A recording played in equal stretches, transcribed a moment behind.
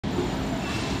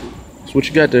So what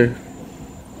you got there?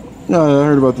 Yeah, I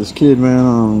heard about this kid,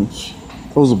 man.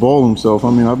 Supposed to ball himself.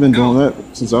 I mean, I've been doing that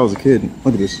since I was a kid.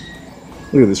 Look at this.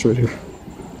 Look at this right here.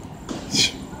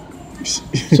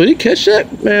 So you catch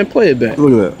that? Man, play it back.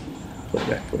 Look at that. Play it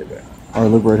back, play it back. All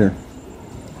right, look right here.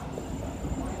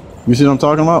 You see what I'm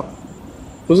talking about?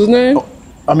 What's his name? Oh,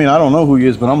 I mean, I don't know who he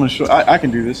is, but I'm going to show. I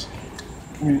can do this.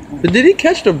 But did he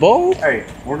catch the ball? Hey,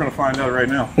 we're going to find out right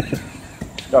now.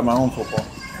 Got my own football.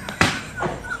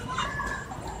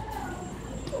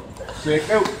 Sick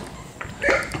out.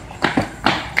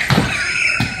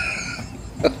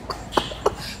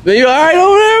 Man, you alright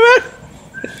over there, man?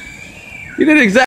 You did exactly.